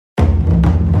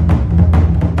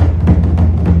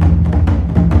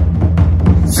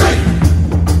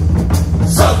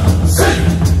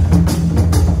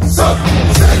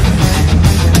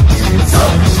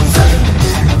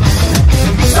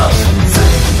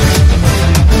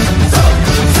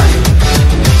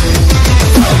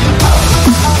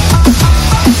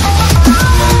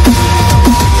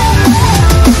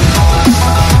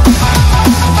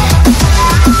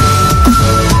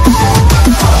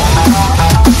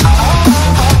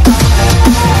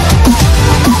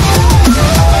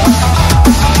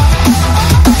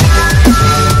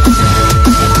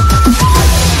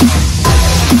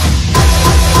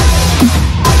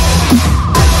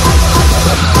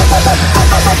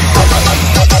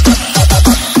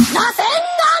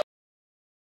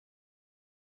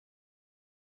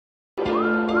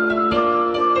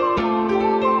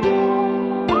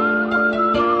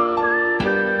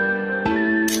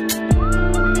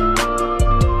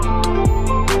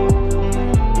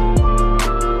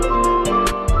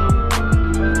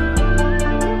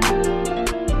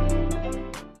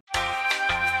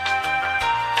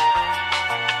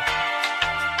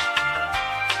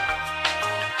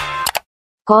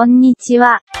こんにち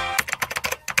は。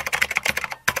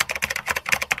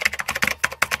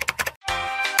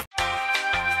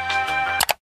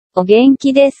お元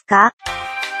気ですか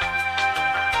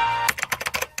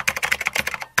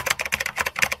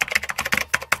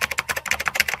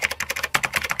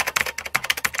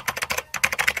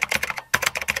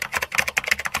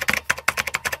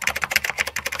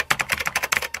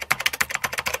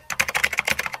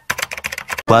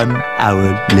？One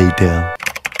hour later.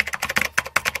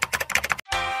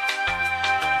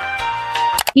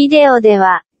 ビデオで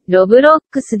は、ロブロッ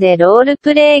クスでロール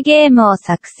プレイゲームを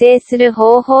作成する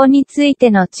方法について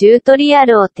のチュートリア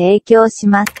ルを提供し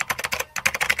ます。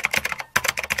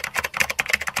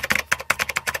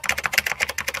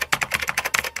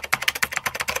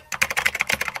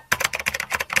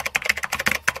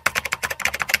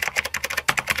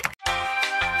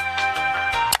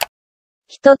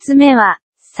一つ目は、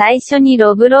最初に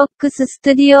ロブロックスス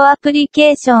タジオアプリ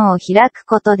ケーションを開く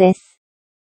ことです。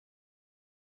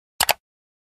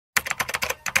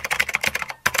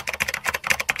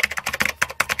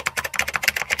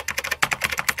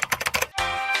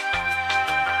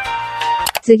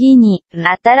次に、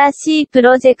新しいプ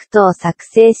ロジェクトを作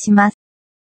成します。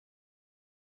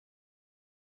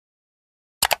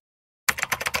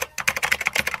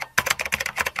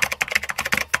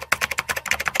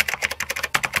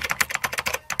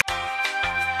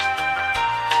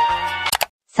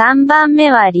3番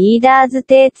目はリーダーズ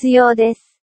提用で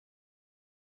す。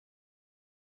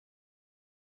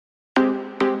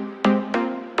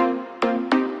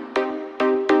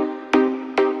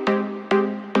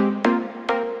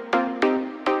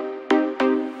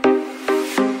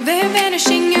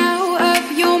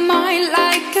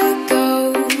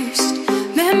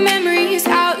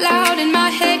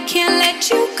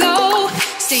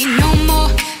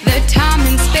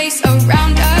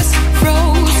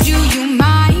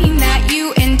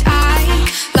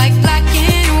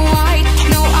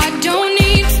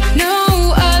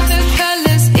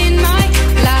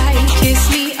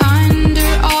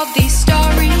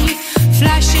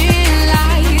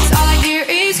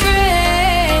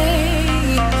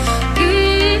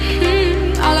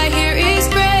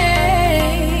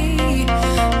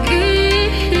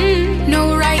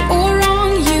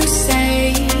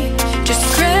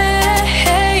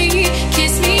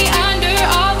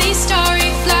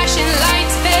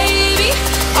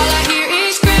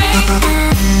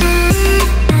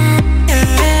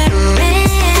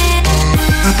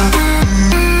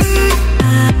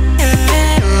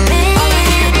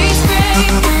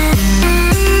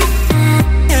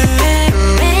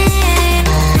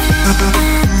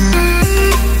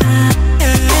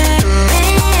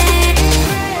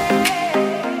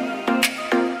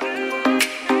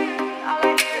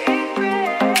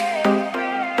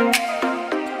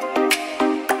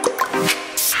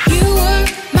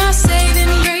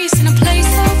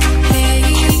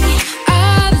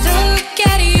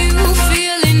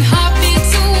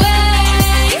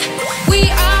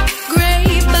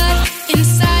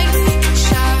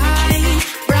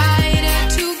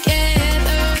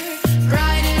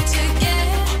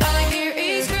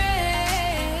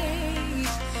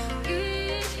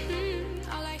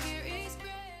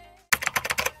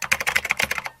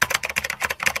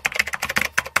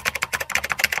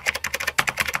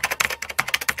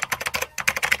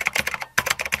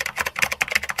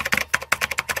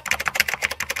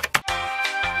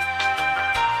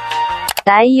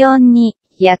第4に、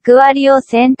役割を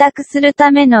選択する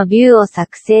ためのビューを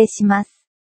作成します。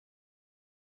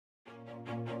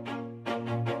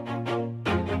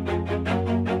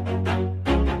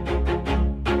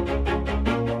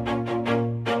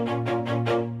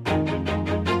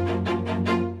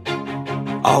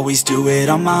Always do it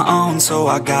on my own, so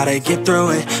I gotta get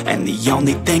through it. And the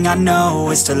only thing I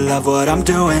know is to love what I'm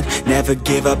doing. Never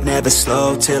give up, never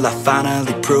slow, till I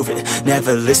finally prove it.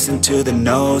 Never listen to the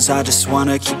no's, I just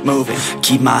wanna keep moving.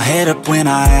 Keep my head up when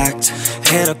I act,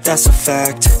 head up, that's a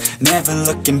fact. Never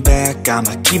looking back,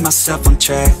 I'ma keep myself on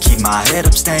track. Keep my head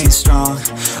up, staying strong,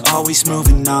 always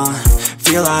moving on.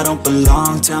 Feel I don't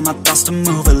belong, tell my thoughts to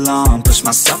move along. Push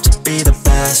myself to be the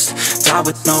best, die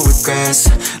with no regrets.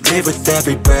 Live with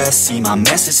every breath, see my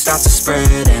message start to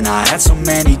spread. And I had so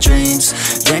many dreams,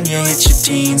 then you hit your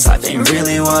teens. Life ain't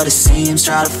really what it seems,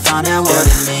 try to find out what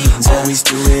it means. Always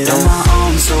do it on my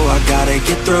own, so I gotta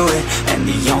get through it. And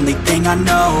the only thing I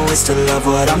know is to love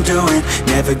what I'm doing.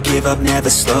 Never give up, never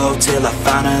slow, till I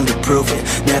finally prove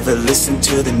it. Never listen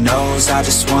to the no's, I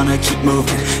just wanna keep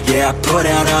moving. Yeah, I put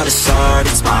out all the stars, start,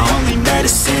 it's my only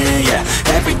medicine,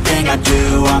 yeah. Everything I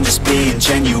do, I'm just being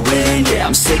genuine, yeah.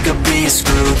 I'm sick of being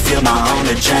screwed, feel my own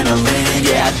adrenaline,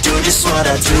 yeah. I do just what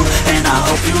I do, and I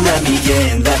hope you let me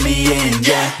in,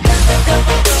 yeah.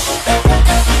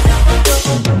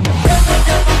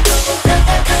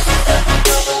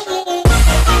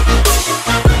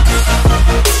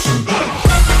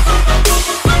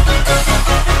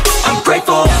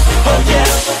 Grateful, oh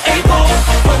yeah, able,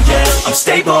 oh yeah, I'm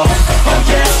stable, oh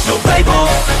yeah, no label,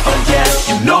 oh yeah,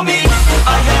 you know me,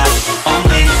 I have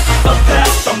only a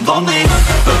path, I'm lonely,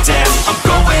 but damn, I'm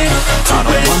going to I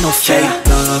don't want no fake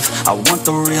love, I want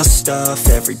the real stuff,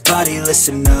 everybody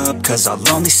listen up, cause I'll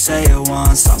only say it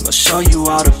once, I'm gonna show you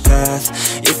all the path,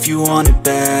 if you want it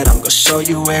bad, I'm gonna show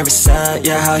you where it's at,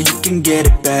 yeah, how you can get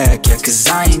it back, yeah, cause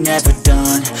I ain't never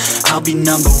done, I'll be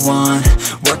number one,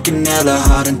 working hella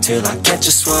hard until I get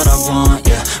just what I want,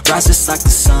 yeah. Rise just like the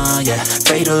sun, yeah.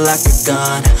 Fatal like a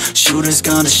gun. Shooters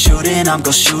gonna shoot and I'm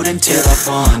gonna shoot until I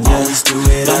won, yeah. Always do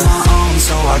it on my own,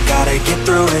 so I gotta get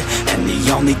through it. And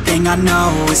the only thing I know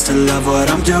is to love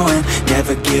what I'm doing.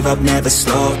 Never give up, never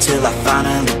slow, till I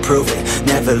finally prove it.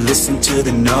 Never listen to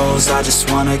the no's, I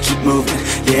just wanna keep moving.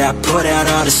 Yeah, I put out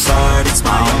all this art, it's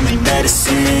my only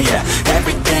medicine, yeah.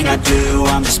 Everything I do,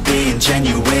 I'm just being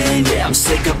genuine, yeah. I'm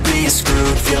sick of being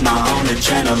screwed, feel my own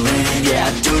adrenaline, yeah.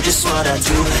 I do just what I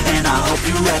do, and I hope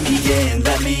you let me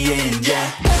in,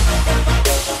 yeah.